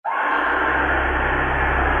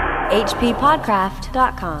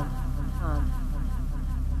hppodcraft.com.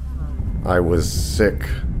 I was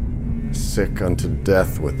sick unto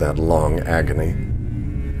death with that long agony.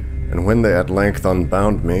 And when they at length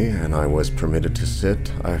unbound me, and I was permitted to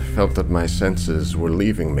sit, I felt that my senses were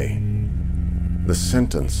leaving me. The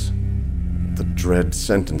sentence, the dread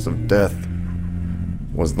sentence of death,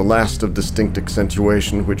 was the last of distinct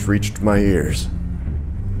accentuation which reached my ears.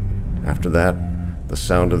 After that, the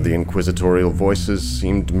sound of the inquisitorial voices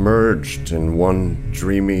seemed merged in one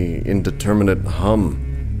dreamy, indeterminate hum.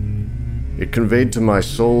 It conveyed to my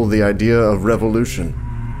soul the idea of revolution,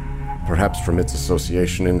 perhaps from its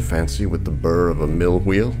association in fancy with the burr of a mill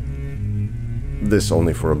wheel. This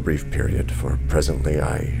only for a brief period, for presently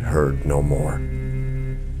I heard no more.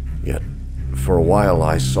 Yet, for a while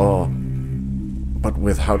I saw, but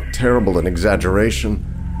with how terrible an exaggeration,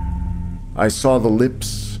 I saw the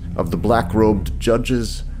lips of the black-robed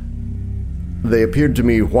judges. They appeared to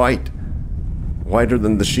me whiter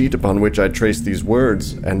than the sheet upon which I traced these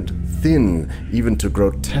words, and thin, even to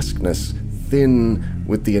grotesqueness, thin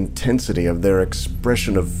with the intensity of their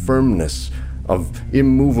expression of firmness, of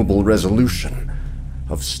immovable resolution,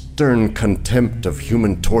 of stern contempt of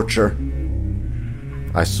human torture.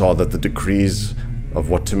 I saw that the decrees of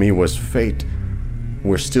what to me was fate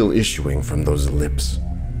were still issuing from those lips.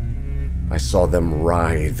 I saw them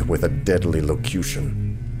writhe with a deadly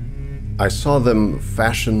locution. I saw them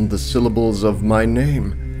fashion the syllables of my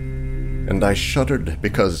name, and I shuddered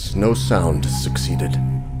because no sound succeeded.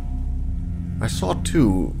 I saw,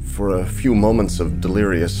 too, for a few moments of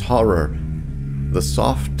delirious horror, the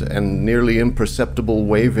soft and nearly imperceptible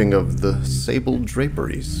waving of the sable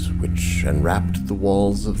draperies which enwrapped the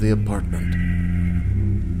walls of the apartment.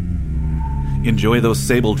 Enjoy those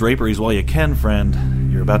sable draperies while you can, friend.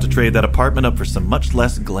 You're about to trade that apartment up for some much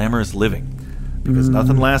less glamorous living, because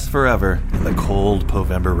nothing lasts forever in the cold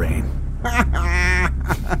POEVEMBER rain.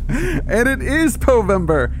 And it is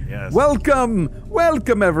POEVEMBER. Yes.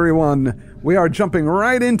 Welcome everyone. We are jumping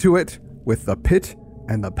right into it with The Pit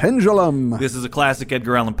and the Pendulum. This is a classic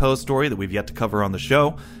Edgar Allan Poe story that we've yet to cover on the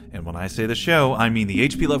show. And when I say the show, I mean the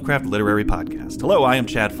H.P. Lovecraft Literary Podcast. Hello, I am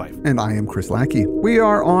Chad Fife. And I am Chris Lackey. We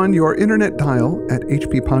are on your internet dial at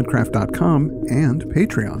hppodcraft.com and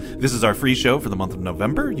Patreon. This is our free show for the month of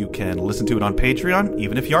November. You can listen to it on Patreon,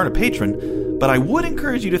 even if you aren't a patron. But I would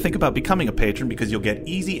encourage you to think about becoming a patron, because you'll get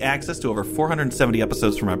easy access to over 470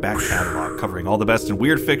 episodes from our back catalog, covering all the best in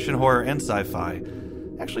weird fiction, horror, and sci-fi.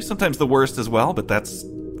 Actually, sometimes the worst as well, but that's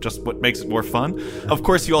just what makes it more fun. Of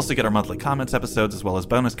course, you also get our monthly comments episodes, as well as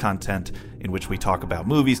bonus content in which we talk about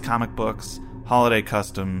movies, comic books, holiday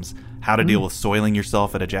customs, how to deal with soiling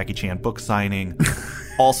yourself at a Jackie Chan book signing,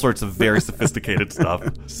 all sorts of very sophisticated stuff.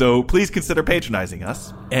 So please consider patronizing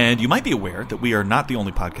us. And you might be aware that we are not the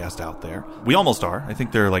only podcast out there. We almost are. I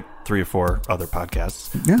think there are like 3 or 4 other podcasts,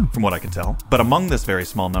 from what I can tell. But among this very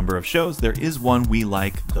small number of shows, there is one we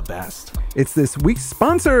like the best. It's this week's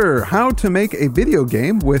sponsor, How to Make a Video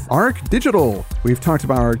Game with Arc Digital. We've talked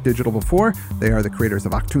about Arc Digital before. They are the creators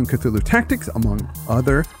of Achtung! Cthulhu Tactics, among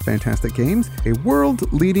other fantastic games, a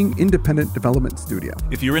world-leading independent development studio.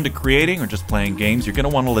 If you're into creating or just playing games, you're going to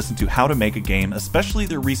want to listen to How to Make a Game, especially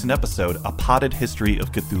their recent episode, A Potted History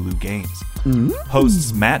of Cthulhu Games.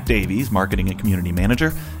 Hosts Matt Davies, marketing and community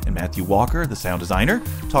manager, and Matthew Walker, the sound designer,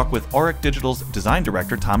 talk with Auric Digital's design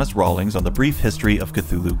director, Thomas Rawlings, on the brief history of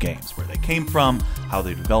Cthulhu Games, where they came from, how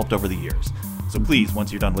they developed over the years. So please,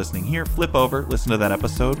 once you're done listening here, flip over, listen to that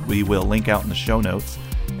episode. We will link out in the show notes.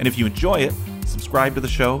 And if you enjoy it, subscribe to the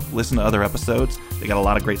show, listen to other episodes. They got a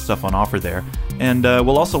lot of great stuff on offer there. And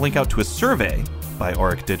we'll also link out to a survey by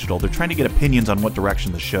Auric Digital. They're trying to get opinions on what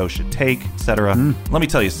direction the show should take, etc. Let me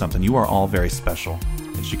tell you something. You are all very special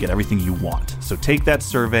and should get everything you want. So take that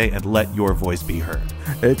survey and let your voice be heard.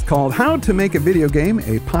 It's called How to Make a Video Game,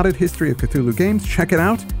 A Potted History of Cthulhu Games. Check it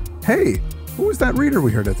out. Hey, who was that reader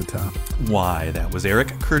we heard at the top? Why, that was Eric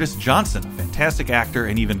Curtis Johnson, a fantastic actor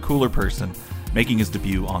and even cooler person, making his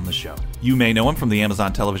debut on the show. You may know him from the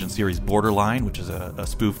Amazon television series Borderline, which is a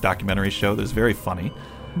spoof documentary show that is very funny.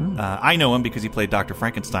 I know him because he played Dr.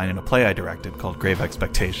 Frankenstein in a play I directed called Grave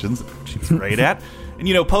Expectations, which he's great at. And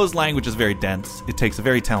you know, Poe's language is very dense. It takes a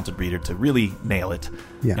very talented reader to really nail it.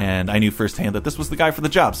 Yeah. And I knew firsthand that this was the guy for the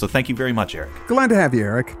job, so thank you very much, Eric. Glad to have you,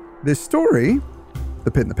 Eric. This story,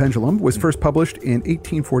 The Pit and the Pendulum, was first published in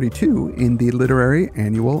 1842 in the literary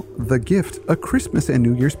annual The Gift, A Christmas and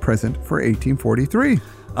New Year's Present for 1843.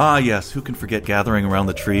 Ah, yes, who can forget gathering around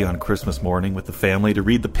the tree on Christmas morning with the family to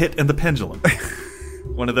read The Pit and the Pendulum?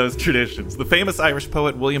 One of those traditions. The famous Irish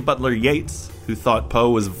poet William Butler Yeats, who thought Poe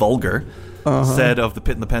was vulgar, said of The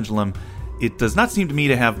Pit and the Pendulum, "It does not seem to me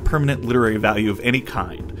to have permanent literary value of any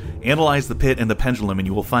kind. Analyze the pit and the pendulum, and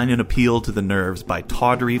you will find an appeal to the nerves by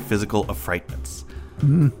tawdry physical affrightments.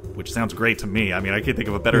 Which sounds great to me. I mean, I can't think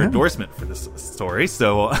of a better endorsement for this story.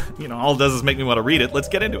 So, all it does is make me want to read it. Let's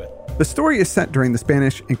get into it. The story is set during the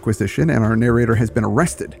Spanish Inquisition, and our narrator has been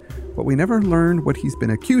arrested, but we never learn what he's been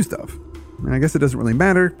accused of. And I guess it doesn't really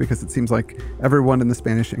matter, because it seems like everyone in the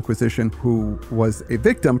Spanish Inquisition who was a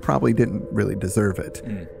victim probably didn't really deserve it.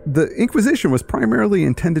 The Inquisition was primarily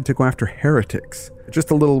intended to go after heretics. Just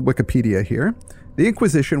a little Wikipedia here. The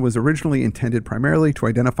Inquisition was originally intended primarily to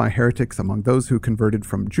identify heretics among those who converted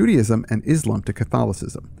from Judaism and Islam to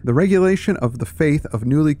Catholicism. The regulation of the faith of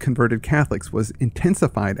newly converted Catholics was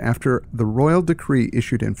intensified after the royal decree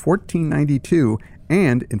issued in 1492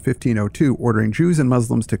 and in 1502 ordering Jews and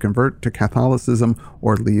Muslims to convert to Catholicism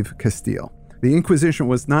or leave Castile. The Inquisition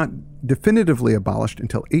was not definitively abolished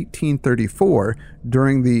until 1834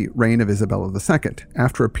 during the reign of Isabella II,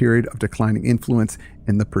 after a period of declining influence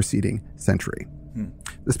in the preceding century.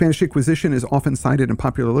 The Spanish Inquisition is often cited in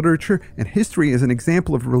popular literature and history as an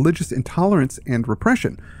example of religious intolerance and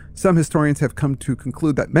repression. Some historians have come to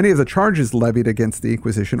conclude that many of the charges levied against the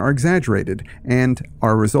Inquisition are exaggerated and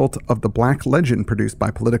are a result of the black legend produced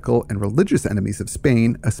by political and religious enemies of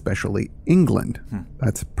Spain, especially England.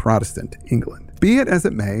 That's Protestant England. Be it as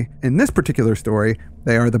it may, in this particular story,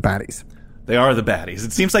 they are the baddies. They are the baddies.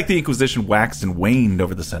 It seems like the Inquisition waxed and waned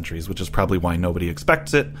over the centuries, which is probably why nobody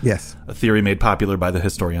expects it. Yes. A theory made popular by the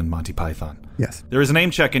historian Monty Python. Yes. There is a name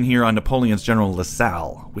check in here on Napoleon's General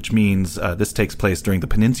Lasalle, which means this takes place during the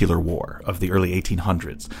Peninsular War of the early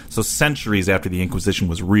 1800s. So centuries after the Inquisition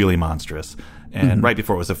was really monstrous, and right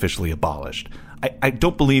before it was officially abolished. I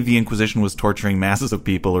don't believe the Inquisition was torturing masses of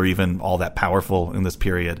people or even all that powerful in this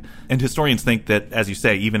period. And historians think that, as you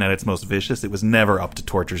say, even at its most vicious, it was never up to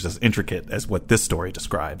tortures as intricate as what this story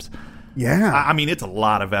describes. Yeah. I mean, it's a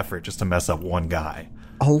lot of effort just to mess up one guy.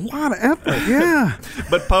 A lot of effort, yeah.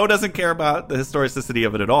 But Poe doesn't care about the historicity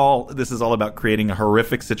of it at all. This is all about creating a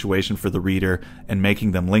horrific situation for the reader and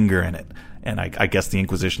making them linger in it. And I guess the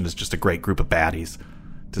Inquisition is just a great group of baddies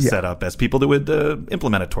to set up as people that would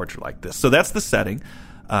implement a torture like this. So that's the setting.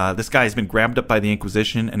 This guy has been grabbed up by the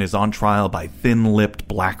Inquisition and is on trial by thin-lipped,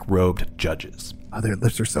 black-robed judges. Oh, their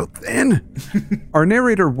lips are so thin. Our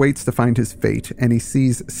narrator waits to find his fate, and he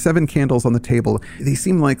sees 7 candles on the table. They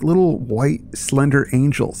seem like little white, slender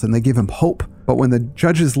angels, and they give him hope. But when the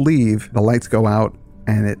judges leave, the lights go out,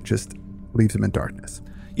 and it just leaves him in darkness.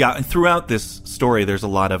 Yeah, and throughout this story, there's a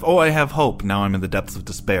lot of, I have hope, now I'm in the depths of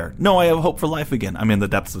despair. No, I have hope for life again, I'm in the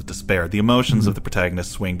depths of despair. The emotions of the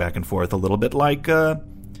protagonist swing back and forth a little bit like...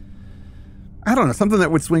 I don't know, something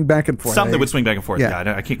that would swing back and forth. Something that would swing back and forth,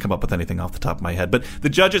 yeah. I can't come up with anything off the top of my head. But the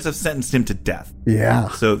judges have sentenced him to death. Yeah.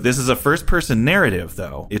 So this is a first-person narrative,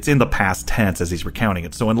 though. It's in the past tense as he's recounting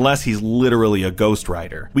it. So unless he's literally a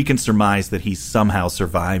ghostwriter, we can surmise that he somehow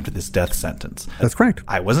survived this death sentence. That's correct.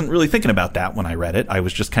 I wasn't really thinking about that when I read it. I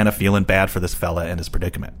was just kind of feeling bad for this fella and his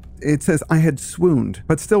predicament. It says, I had swooned,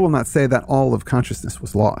 but still will not say that all of consciousness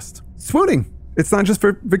was lost. Swooning! It's not just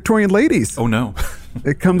for Victorian ladies. Oh, no.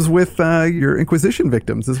 It comes with your Inquisition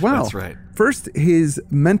victims as well. That's right. First, his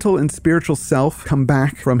mental and spiritual self come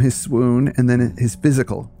back from his swoon, and then his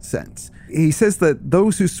physical sense. He says that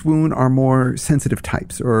those who swoon are more sensitive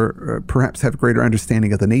types, or perhaps have greater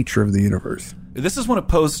understanding of the nature of the universe. This is one of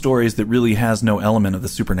Poe's stories that really has no element of the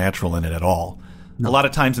supernatural in it at all. No. A lot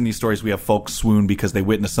of times in these stories, we have folks swoon because they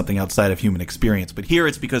witness something outside of human experience. But here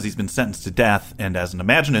it's because he's been sentenced to death, and as an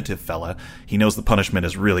imaginative fella, he knows the punishment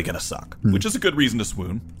is really going to suck, which is a good reason to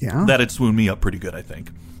swoon. Yeah. That'd swoon me up pretty good, I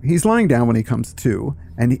think. He's lying down when he comes to,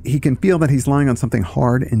 and he can feel that he's lying on something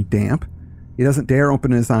hard and damp. He doesn't dare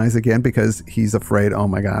open his eyes again because he's afraid, oh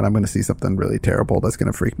my God, I'm going to see something really terrible that's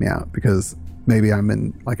going to freak me out because maybe I'm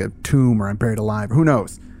in like a tomb or I'm buried alive. Who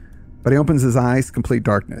knows? But he opens his eyes, complete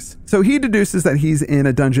darkness. So he deduces that he's in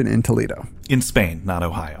a dungeon in Toledo. In Spain, not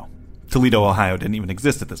Ohio. Toledo, Ohio didn't even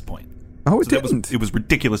exist at this point. Oh, it didn't? It was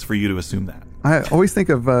ridiculous for you to assume that. I always think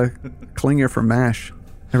of Klinger from MASH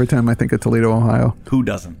every time I think of Toledo, Ohio. Who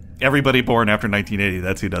doesn't? Everybody born after 1980,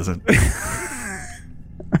 that's who doesn't.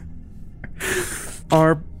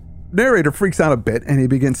 Our narrator freaks out a bit, and he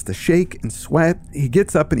begins to shake and sweat. He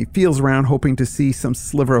gets up and he feels around, hoping to see some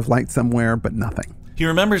sliver of light somewhere, but nothing. He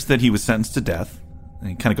remembers that he was sentenced to death, and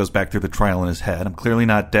he kind of goes back through the trial in his head. I'm clearly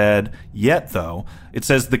not dead yet, though. It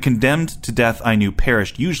says, the condemned to death I knew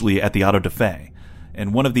perished usually at the auto da fe,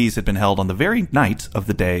 and one of these had been held on the very night of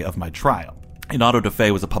the day of my trial. An auto da fe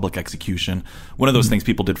was a public execution, one of those things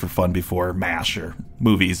people did for fun before MASH or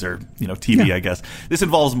movies or TV, yeah. I guess. This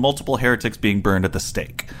involves multiple heretics being burned at the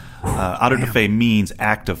stake. Auto da fe means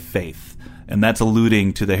act of faith. And that's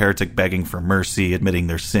alluding to the heretic begging for mercy, admitting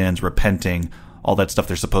their sins, repenting, all that stuff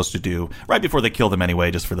they're supposed to do right before they kill them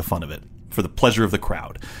anyway, just for the fun of it, for the pleasure of the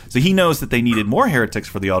crowd. So he knows that they needed more heretics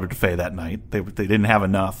for the Altar de Fe that night. They didn't have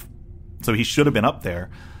enough. So he should have been up there.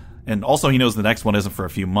 And also he knows the next one isn't for a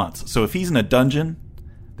few months. So if he's in a dungeon,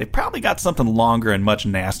 they probably got something longer and much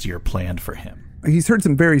nastier planned for him. He's heard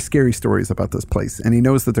some very scary stories about this place, and he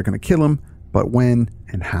knows that they're going to kill him, but when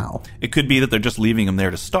and how? It could be that they're just leaving him there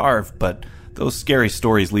to starve, but those scary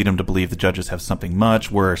stories lead him to believe the judges have something much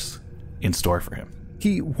worse in store for him.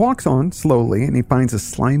 He walks on slowly, and he finds a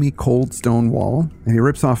slimy, cold stone wall, and he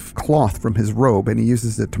rips off cloth from his robe, and he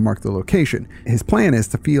uses it to mark the location. His plan is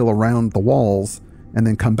to feel around the walls and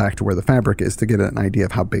then come back to where the fabric is to get an idea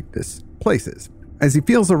of how big this place is. As he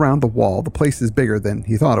feels around the wall, the place is bigger than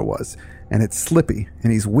he thought it was, and it's slippy,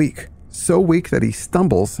 and he's weak. So weak that he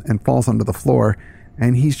stumbles and falls onto the floor,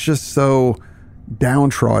 and he's just so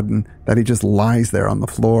downtrodden that he just lies there on the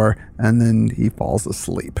floor, and then he falls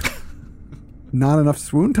asleep. Not enough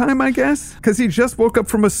swoon time, I guess? Because he just woke up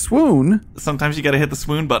from a swoon. Sometimes you got to hit the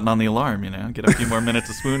swoon button on the alarm, get a few more minutes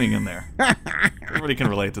of swooning in there. Everybody can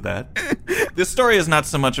relate to that. This story is not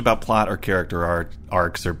so much about plot or character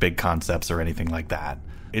arcs or big concepts or anything like that.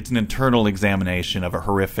 It's an internal examination of a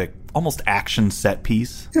horrific, almost action set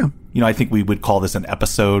piece. Yeah. I think we would call this an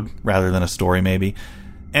episode rather than a story, maybe.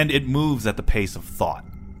 And it moves at the pace of thought,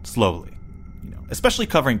 slowly. Especially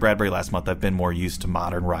covering Bradbury last month, I've been more used to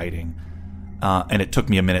modern writing. And it took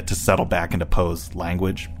me a minute to settle back into Poe's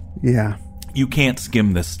language. Yeah. You can't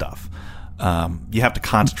skim this stuff. You have to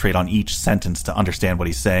concentrate on each sentence to understand what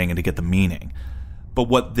he's saying and to get the meaning. But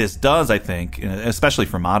what this does, I think, especially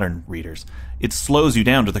for modern readers, it slows you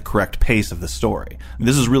down to the correct pace of the story.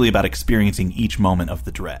 This is really about experiencing each moment of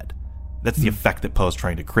the dread. That's the effect that Poe's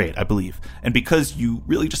trying to create, I believe. And because you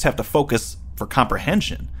really just have to focus for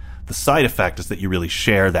comprehension, the side effect is that you really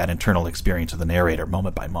share that internal experience of the narrator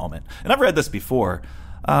moment by moment. And I've read this before,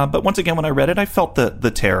 but once again, when I read it, I felt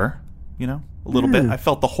the terror, a little bit. I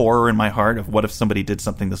felt the horror in my heart of what if somebody did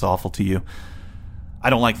something this awful to you. I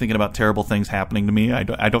don't like thinking about terrible things happening to me. I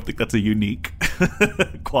don't think that's a unique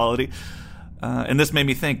quality. And this made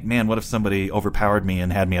me think, man, what if somebody overpowered me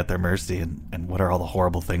and had me at their mercy, and what are all the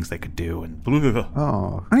horrible things they could do? And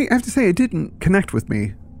Oh, I have to say, it didn't connect with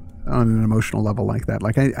me on an emotional level like that.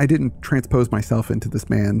 Like, I didn't transpose myself into this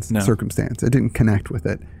man's circumstance. I didn't connect with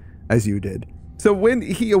it as you did. So when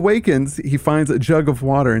he awakens, he finds a jug of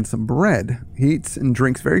water and some bread. He eats and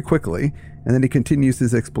drinks very quickly, and then he continues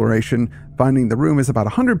his exploration, finding the room is about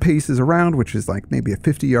 100 paces around, which is like maybe a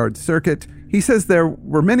 50-yard circuit. He says there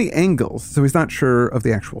were many angles, so he's not sure of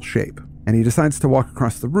the actual shape. And he decides to walk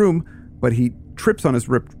across the room, but he trips on his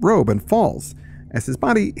ripped robe and falls. As his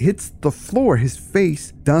body hits the floor, his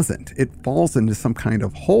face doesn't. It falls into some kind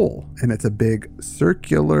of hole, and it's a big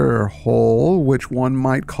circular hole, which one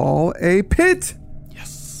might call a pit.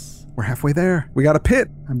 Yes. We're halfway there. We got a pit.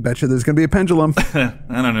 I bet you there's going to be a pendulum. I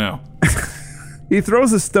don't know. He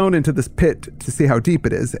throws a stone into this pit to see how deep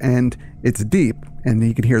it is, and it's deep, and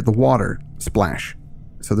he can hear the water splash.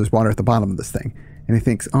 So there's water at the bottom of this thing. And he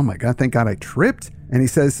thinks, oh my God, thank God I tripped. And he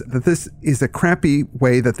says that this is a crappy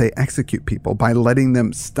way that they execute people, by letting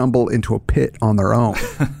them stumble into a pit on their own.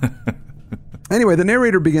 Anyway, the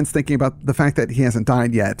narrator begins thinking about the fact that he hasn't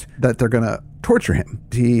died yet, that they're going to torture him.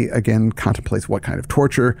 He, again, contemplates what kind of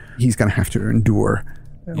torture he's going to have to endure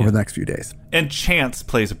over the next few days. And chance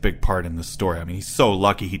plays a big part in this story. I mean, he's so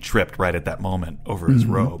lucky he tripped right at that moment over his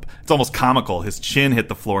robe. It's almost comical. His chin hit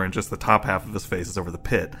the floor and just the top half of his face is over the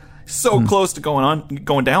pit. So close to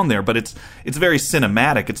going down there, but it's very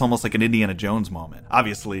cinematic. It's almost like an Indiana Jones moment.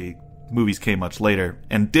 Obviously, movies came much later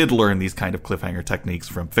and did learn these kind of cliffhanger techniques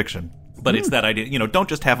from fiction. But it's that idea, don't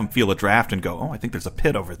just have him feel a draft and go, oh, I think there's a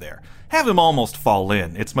pit over there. Have him almost fall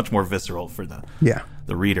in. It's much more visceral for the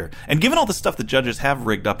reader. And given all the stuff the judges have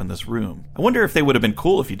rigged up in this room, I wonder if they would have been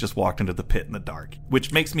cool if you just walked into the pit in the dark,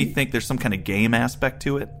 which makes me think there's some kind of game aspect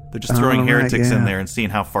to it. They're just throwing heretics in there and seeing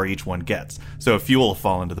how far each one gets. So a few will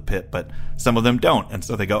fall into the pit, but some of them don't. And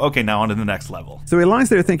so they go, okay, now on to the next level. So he lies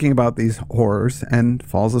there thinking about these horrors and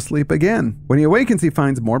falls asleep again. When he awakens, he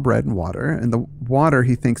finds more bread and water, and the water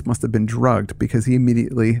he thinks must have been drugged because he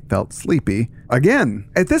immediately felt sleepy again.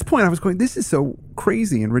 At this point, I was going, this is so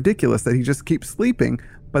crazy and ridiculous that he just keeps sleeping.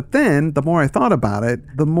 But then the more I thought about it,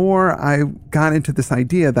 the more I got into this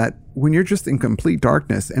idea that when you're just in complete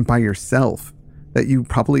darkness and by yourself, that you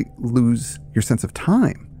probably lose your sense of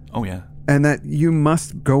time. Oh, yeah. And that you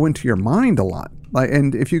must go into your mind a lot.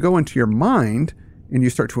 And if you go into your mind and you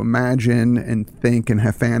start to imagine and think and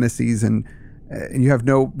have fantasies and you have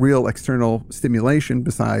no real external stimulation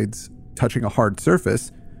besides touching a hard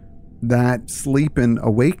surface, that sleep and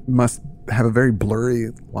awake must have a very blurry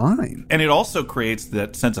line. And it also creates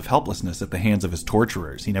that sense of helplessness at the hands of his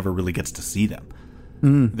torturers. He never really gets to see them.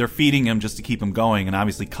 They're feeding him just to keep him going and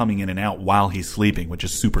obviously coming in and out while he's sleeping, which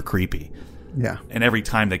is super creepy. Yeah. And every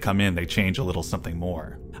time they come in, they change a little something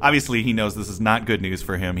more. Obviously, he knows this is not good news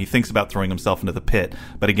for him. He thinks about throwing himself into the pit.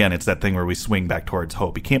 But again, it's that thing where we swing back towards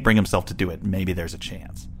hope. He can't bring himself to do it. Maybe there's a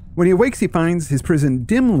chance. When he awakes, he finds his prison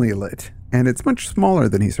dimly lit, and it's much smaller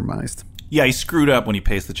than he surmised. Yeah, he screwed up when he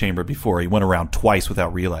paced the chamber before. He went around twice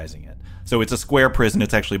without realizing it. So it's a square prison.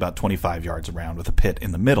 It's actually about 25 yards around with a pit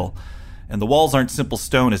in the middle. And the walls aren't simple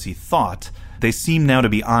stone as he thought. They seem now to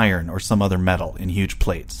be iron or some other metal in huge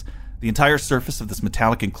plates. The entire surface of this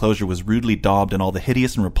metallic enclosure was rudely daubed in all the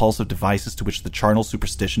hideous and repulsive devices to which the charnel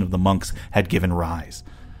superstition of the monks had given rise.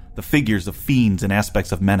 The figures of fiends and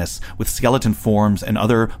aspects of menace, with skeleton forms and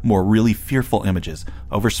other more really fearful images,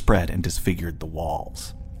 overspread and disfigured the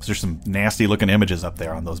walls. So there's some nasty-looking images up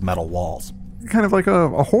there on those metal walls. Kind of like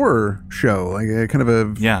a horror show, like a kind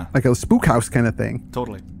of like a spook house kind of thing.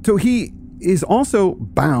 Totally. So he is also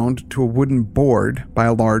bound to a wooden board by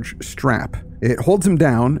a large strap. It holds him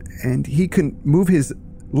down, and he can move his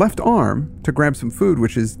left arm to grab some food,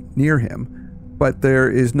 which is near him. But there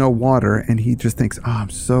is no water, and he just thinks, oh, I'm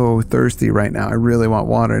so thirsty right now. I really want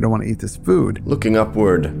water. I don't want to eat this food. Looking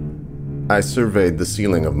upward, I surveyed the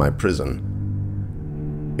ceiling of my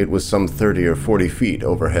prison. It was some 30 or 40 feet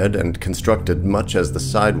overhead and constructed much as the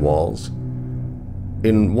side walls.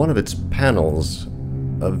 In one of its panels,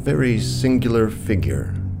 a very singular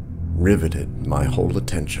figure riveted my whole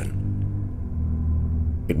attention.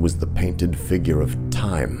 It was the painted figure of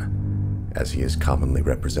Time, as he is commonly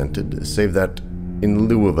represented, save that, in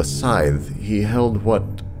lieu of a scythe, he held what,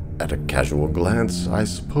 at a casual glance, I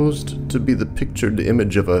supposed to be the pictured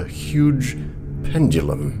image of a huge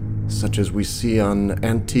pendulum, such as we see on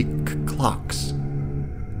antique clocks.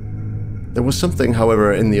 There was something,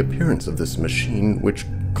 however, in the appearance of this machine which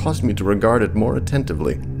caused me to regard it more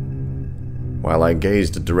attentively. While I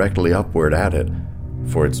gazed directly upward at it,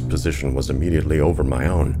 for its position was immediately over my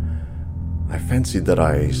own, I fancied that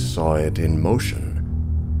I saw it in motion.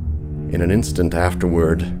 In an instant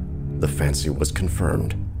afterward, the fancy was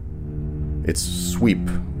confirmed. Its sweep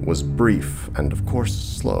was brief and, of course,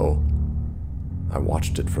 slow. I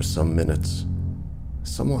watched it for some minutes,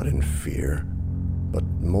 somewhat in fear, but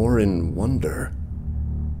more in wonder.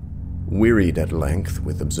 Wearied at length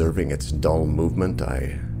with observing its dull movement,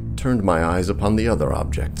 I turned my eyes upon the other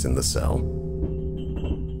objects in the cell.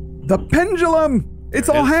 The pendulum! It's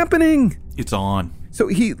all happening! It's on. So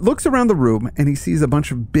he looks around the room and he sees a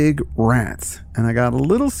bunch of big rats. And I got a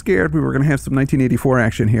little scared we were going to have some 1984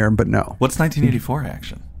 action here, but no. What's 1984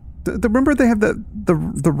 action? Remember they have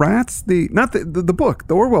the rats? Not the book,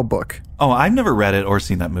 the Orwell book. Oh, I've never read it or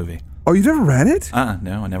seen that movie. Oh, you never read it?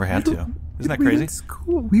 No, I never had to. Isn't that crazy?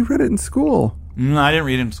 We read it in school. No, I didn't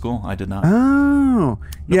read it in school. I did not. Oh.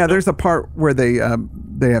 Yeah, there's a part where they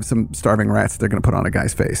have some starving rats they're going to put on a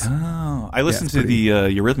guy's face. Oh. I listened to the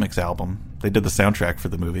Eurythmics album. They did the soundtrack for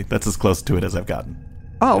the movie. That's as close to it as I've gotten.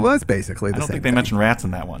 Oh, well, that's basically the same I don't think thing. they mentioned rats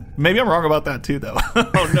in that one. Maybe I'm wrong about that, too, though.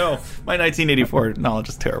 Oh, no. My 1984 knowledge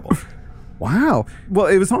is terrible. Wow. Well,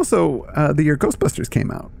 it was also the year Ghostbusters came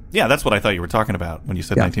out. Yeah, that's what I thought you were talking about when you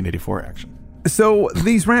said 1984 action. So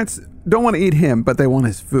these rats don't want to eat him, but they want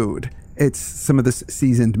his food. It's some of this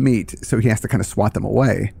seasoned meat, so he has to kind of swat them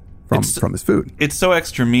away from his food. It's so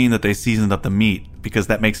extra mean that they seasoned up the meat because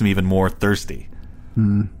that makes him even more thirsty,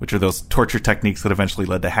 which are those torture techniques that eventually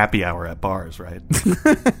led to happy hour at bars, right?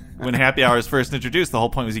 When happy hour was first introduced, the whole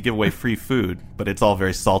point was you give away free food, but it's all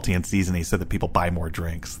very salty and seasony so that people buy more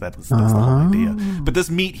drinks. That's the whole idea. But this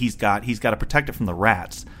meat he's got to protect it from the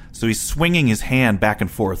rats, so he's swinging his hand back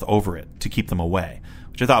and forth over it to keep them away,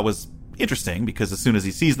 which I thought was interesting because as soon as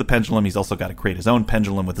he sees the pendulum, he's also got to create his own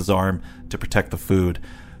pendulum with his arm to protect the food.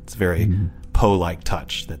 It's a very Poe-like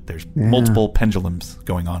touch that there's multiple pendulums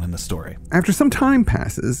going on in the story. After some time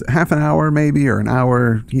passes, half an hour maybe or an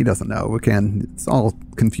hour, he doesn't know. Again, it's all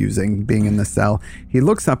confusing being in the cell. He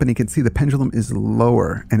looks up and he can see the pendulum is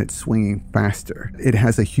lower and it's swinging faster. It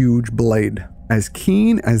has a huge blade, as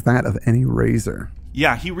keen as that of any razor.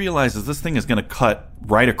 Yeah, he realizes this thing is going to cut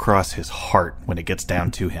right across his heart when it gets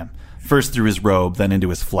down to him. First through his robe, then into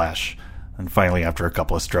his flesh, and finally after a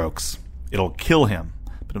couple of strokes. It'll kill him,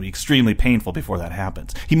 but it'll be extremely painful before that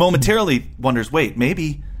happens. He momentarily wonders, wait,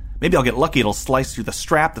 maybe I'll get lucky. It'll slice through the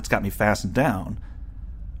strap that's got me fastened down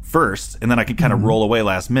first, and then I can kind of roll away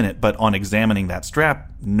last minute. But on examining that strap,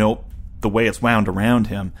 nope, the way it's wound around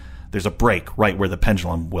him, there's a break right where the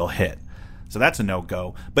pendulum will hit. So that's a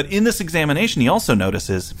no-go. But in this examination, he also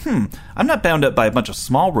notices, I'm not bound up by a bunch of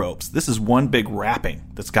small ropes. This is one big wrapping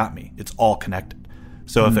that's got me. It's all connected.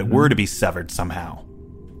 So if it were to be severed somehow,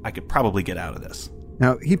 I could probably get out of this.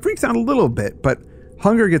 Now, he freaks out a little bit, but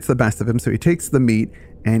hunger gets the best of him, so he takes the meat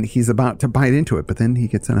and he's about to bite into it, but then he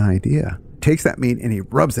gets an idea. Takes that meat and he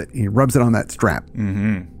rubs it. He rubs it on that strap.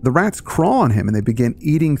 The rats crawl on him and they begin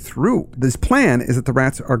eating through. This plan is that the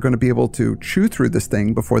rats are going to be able to chew through this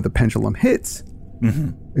thing before the pendulum hits.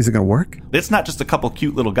 Is it going to work? It's not just a couple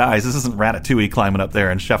cute little guys. This isn't Ratatouille climbing up there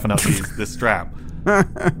and shoving up this strap.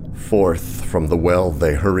 Forth from the well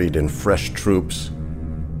they hurried in fresh troops.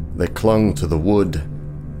 They clung to the wood.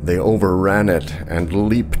 They overran it and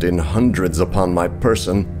leaped in hundreds upon my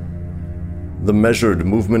person. The measured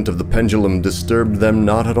movement of the pendulum disturbed them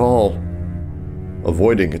not at all.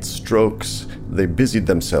 Avoiding its strokes, they busied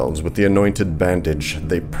themselves with the anointed bandage.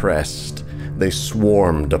 They pressed. They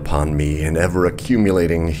swarmed upon me in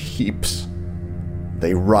ever-accumulating heaps.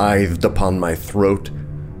 They writhed upon my throat.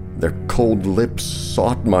 Their cold lips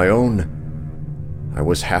sought my own. I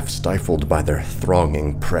was half stifled by their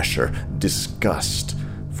thronging pressure. Disgust,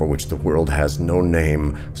 for which the world has no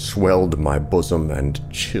name, swelled my bosom and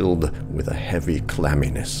chilled with a heavy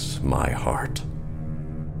clamminess my heart.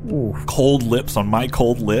 Ooh. Cold lips on my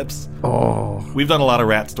cold lips. Oh. We've done a lot of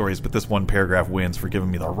rat stories, but this one paragraph wins for giving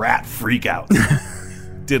me the rat freakout.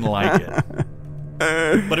 Didn't like it.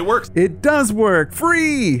 But it works. It does work.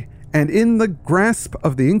 Free! And in the grasp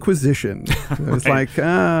of the Inquisition. It was like,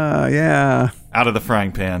 yeah. Out of the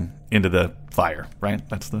frying pan into the fire, right?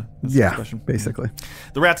 That's the expression. Basically.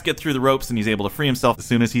 The rats get through the ropes and he's able to free himself. As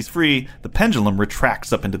soon as he's free, the pendulum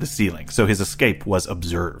retracts up into the ceiling, so his escape was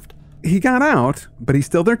observed. He got out, but he's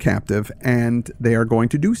still their captive, and they are going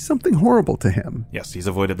to do something horrible to him. Yes, he's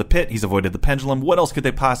avoided the pit, he's avoided the pendulum. What else could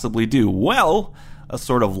they possibly do? Well, a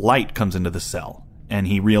sort of light comes into the cell, and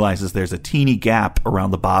he realizes there's a teeny gap around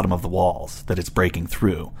the bottom of the walls that it's breaking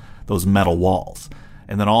through, those metal walls.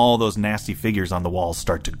 And then all those nasty figures on the walls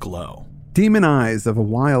start to glow. Demon eyes of a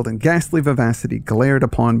wild and ghastly vivacity glared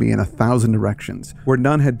upon me in 1,000 directions, where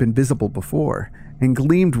none had been visible before, and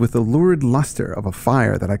gleamed with the lurid luster of a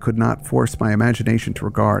fire that I could not force my imagination to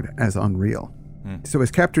regard as unreal. So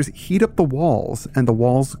his captors heat up the walls, and the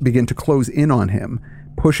walls begin to close in on him,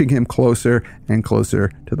 pushing him closer and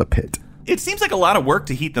closer to the pit. It seems like a lot of work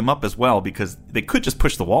to heat them up as well, because they could just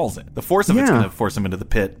push the walls in. The force of it's going to force him into the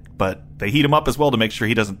pit, but they heat him up as well to make sure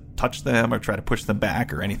he doesn't touch them or try to push them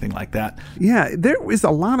back or anything like that. Yeah, there is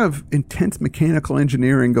a lot of intense mechanical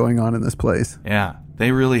engineering going on in this place. Yeah,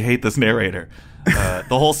 they really hate this narrator.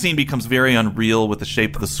 The whole scene becomes very unreal, with the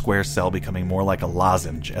shape of the square cell becoming more like a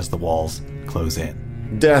lozenge as the walls close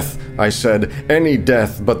in. Death, I said, any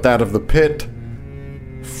death but that of the pit.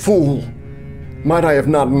 Fool! Might I have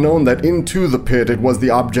not known that into the pit it was the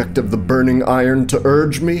object of the burning iron to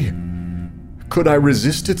urge me? Could I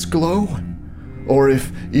resist its glow? Or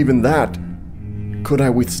if even that, could I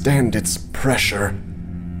withstand its pressure?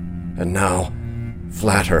 And now,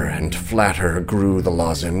 flatter and flatter grew the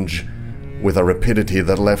lozenge, with a rapidity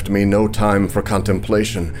that left me no time for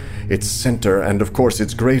contemplation. Its center, and of course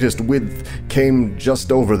its greatest width, came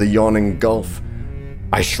just over the yawning gulf.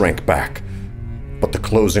 I shrank back, but the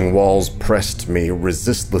closing walls pressed me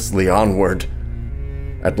resistlessly onward.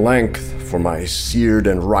 At length, for my seared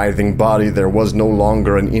and writhing body there was no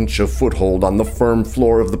longer an inch of foothold on the firm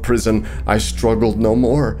floor of the prison. I struggled no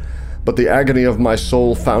more, but the agony of my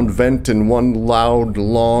soul found vent in one loud,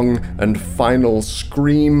 long, and final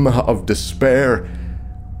scream of despair.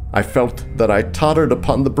 I felt that I tottered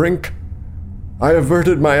upon the brink. I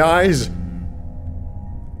averted my eyes.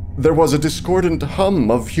 There was a discordant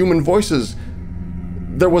hum of human voices.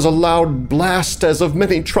 There was a loud blast as of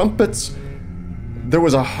many trumpets. There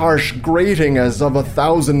was a harsh grating as of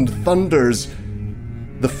 1,000 thunders.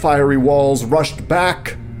 The fiery walls rushed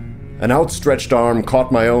back. An outstretched arm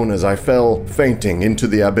caught my own as I fell, fainting, into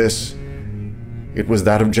the abyss. It was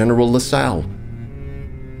that of General LaSalle.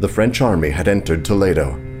 The French army had entered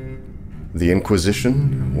Toledo. The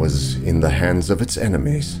Inquisition was in the hands of its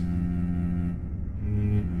enemies.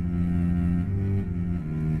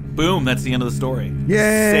 Boom, that's the end of the story.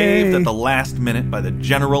 Yay! Saved at the last minute by the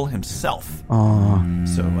general himself. Aww.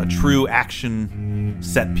 So a true action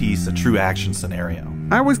set piece, a true action scenario.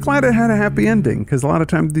 I was glad it had a happy ending, because a lot of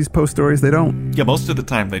times these post stories, they don't. Yeah, most of the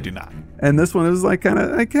time they do not. And this one was like kind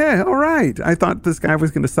of like, hey, all right. I thought this guy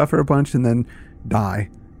was going to suffer a bunch and then die.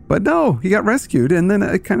 But no, he got rescued, and then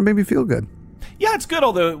it kind of made me feel good. Yeah, it's good,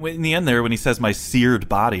 although in the end there, when he says my seared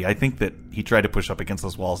body, I think that he tried to push up against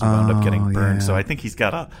those walls and wound up getting burned. Yeah. So I think he's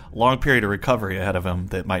got a long period of recovery ahead of him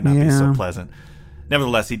that might not be so pleasant.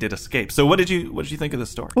 nevertheless, he did escape. So what did you think of the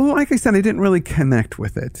story? Well, like I said, I didn't really connect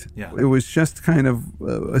with it. Yeah. It was just kind of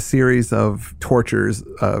a series of tortures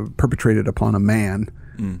perpetrated upon a man.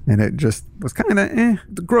 And it just was kind of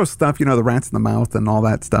the gross stuff, the rats in the mouth and all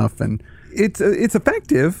that stuff. And it's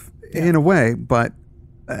effective in a way, but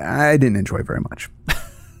I didn't enjoy it very much.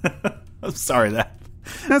 I'm sorry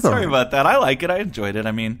That's Sorry about that. I like it. I enjoyed it.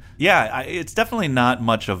 I mean, it's definitely not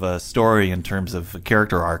much of a story in terms of a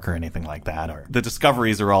character arc or anything like that. Or the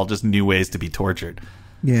discoveries are all just new ways to be tortured.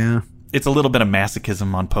 Yeah. It's a little bit of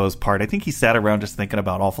masochism on Poe's part. I think he sat around just thinking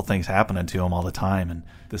about awful things happening to him all the time, and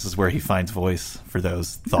this is where he finds voice for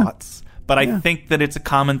those thoughts. But I think that it's a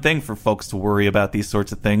common thing for folks to worry about these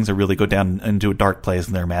sorts of things or really go down into a dark place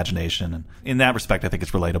in their imagination. And in that respect, I think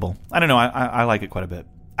it's relatable. I don't know. I like it quite a bit.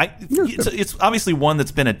 It's obviously one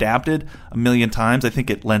that's been adapted a million times. I think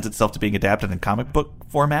it lends itself to being adapted in comic book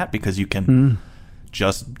format because you can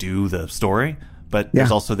just do the story. But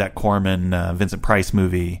there's also that Corman, Vincent Price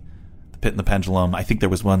movie, The Pit and the Pendulum. I think there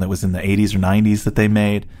was one that was in the 80s or 90s that they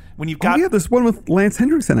made. When you've got there's one with Lance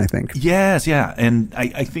Henriksen, I think. Yes, yeah. And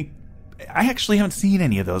I think I actually haven't seen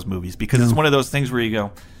any of those movies because it's one of those things where you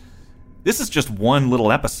go, this is just one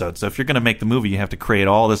little episode. So if you're going to make the movie, you have to create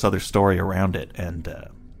all this other story around it. And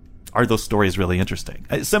are those stories really interesting?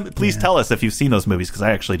 Please tell us if you've seen those movies because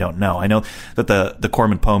I actually don't know. I know that the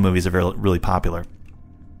Corman Poe movies are really popular.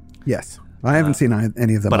 Yes. I haven't seen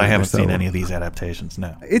any of them. But I haven't seen any of these adaptations,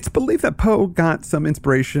 no. It's believed that Poe got some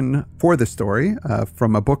inspiration for the story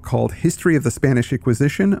from a book called History of the Spanish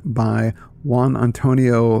Inquisition by Juan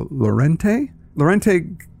Antonio Lorente.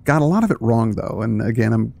 Lorente got a lot of it wrong, though. And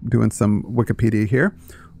again, I'm doing some Wikipedia here.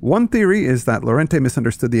 One theory is that Lorente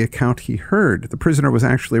misunderstood the account he heard. The prisoner was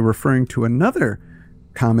actually referring to another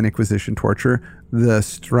common Inquisition torture, the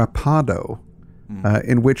strapado,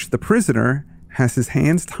 in which the prisoner has his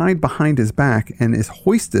hands tied behind his back and is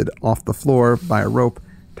hoisted off the floor by a rope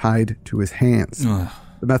tied to his hands. Ugh.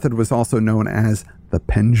 The method was also known as the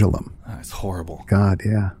pendulum. It's horrible. God,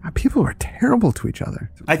 yeah. People are terrible to each other.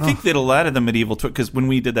 I think that a lot of the medieval... Because when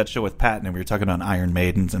we did that show with Patton and we were talking about Iron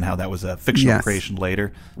Maidens and how that was a fictional creation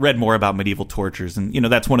later, read more about medieval tortures. And,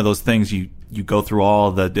 that's one of those things you go through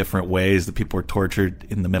all the different ways that people were tortured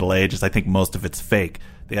in the Middle Ages. I think most of it's fake.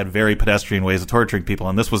 They had very pedestrian ways of torturing people,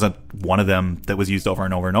 and this wasn't one of them that was used over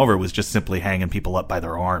and over and over. It was just simply hanging people up by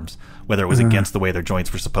their arms, whether it was against the way their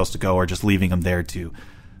joints were supposed to go or just leaving them there to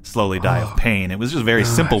slowly die of pain. It was just very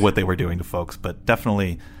simple what they were doing to folks, but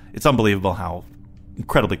definitely it's unbelievable how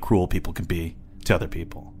incredibly cruel people can be to other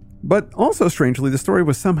people. But also, strangely, the story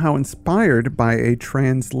was somehow inspired by a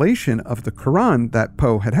translation of the Quran that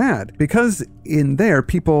Poe had, because in there,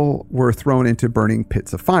 people were thrown into burning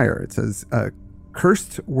pits of fire. It says...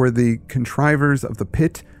 Cursed were the contrivers of the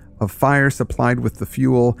pit of fire supplied with the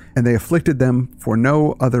fuel, and they afflicted them for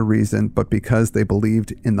no other reason but because they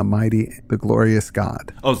believed in the mighty, the glorious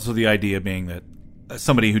God. Oh, so the idea being that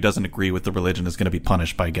somebody who doesn't agree with the religion is going to be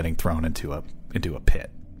punished by getting thrown into a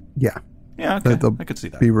pit. Yeah. Yeah, okay. I could see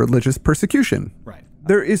that. Be religious persecution. Right.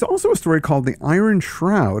 There is also a story called The Iron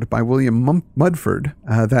Shroud by William Mudford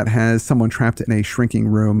that has someone trapped in a shrinking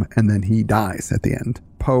room and then he dies at the end.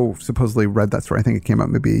 Poe supposedly read that story. I think it came out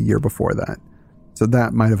maybe a year before that. So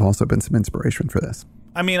that might have also been some inspiration for this.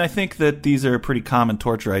 I mean, I think that these are pretty common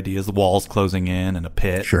torture ideas. The walls closing in and a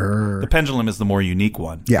pit. Sure. The pendulum is the more unique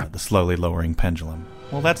one. Yeah. The slowly lowering pendulum.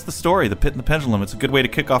 Well, that's the story, The Pit and the Pendulum. It's a good way to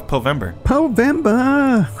kick off POEVEMBER.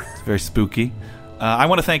 POEVEMBER! It's very spooky. I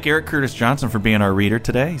want to thank Eric Curtis Johnson for being our reader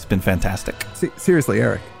today. He's been fantastic. Seriously,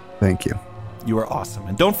 Eric, thank you. You are awesome.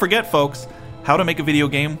 And don't forget, folks, How to Make a Video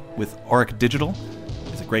Game with Arc Digital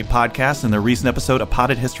is a great podcast, and their recent episode, A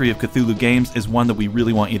Potted History of Cthulhu Games, is one that we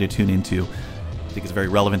really want you to tune into. I think it's very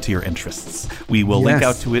relevant to your interests. We will link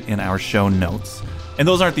out to it in our show notes. And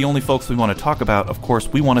those aren't the only folks we want to talk about. Of course,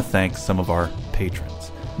 we want to thank some of our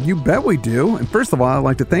patrons. You bet we do. And first of all, I'd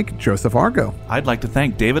like to thank Joseph Argo. I'd like to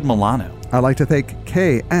thank David Milano. I'd like to thank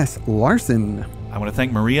K.S. Larson. I want to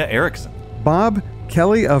thank Maria Erickson. Bob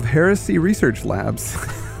Kelly of Heresy Research Labs.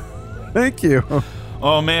 Thank you.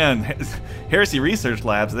 Oh, man. Heresy Research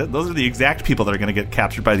Labs, those are the exact people that are going to get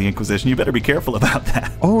captured by the Inquisition. You better be careful about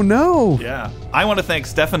that. Oh, no. Yeah. I want to thank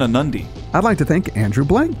Stefan Anundi. I'd like to thank Andrew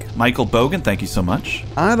Blank. Michael Bogan, thank you so much.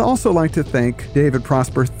 I'd also like to thank David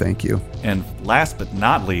Prosper. Thank you. And last but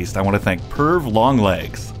not least, I want to thank Perv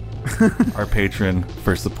Longlegs, our patron,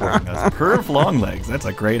 for supporting us. Perv Longlegs, that's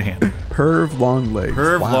a great handle. Perv Longlegs.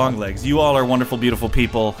 Perv Longlegs. You all are wonderful, beautiful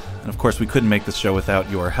people. And of course, we couldn't make this show without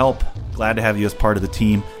your help. Glad to have you as part of the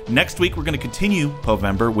team. Next week, we're going to continue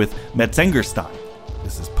POEVEMBER with Metzengerstein.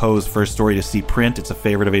 This is Poe's first story to see print. It's a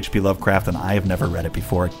favorite of H.P. Lovecraft, and I have never read it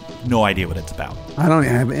before. No idea what it's about. I don't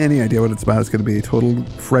have any idea what it's about. It's going to be a total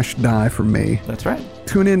fresh dive for me. That's right.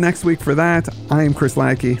 Tune in next week for that. I am Chris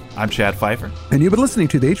Lackey. I'm Chad Pfeiffer. And you've been listening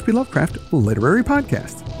to the H.P. Lovecraft Literary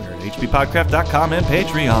Podcast. We're at hppodcraft.com and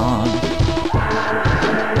Patreon.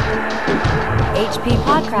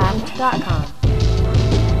 hppodcraft.com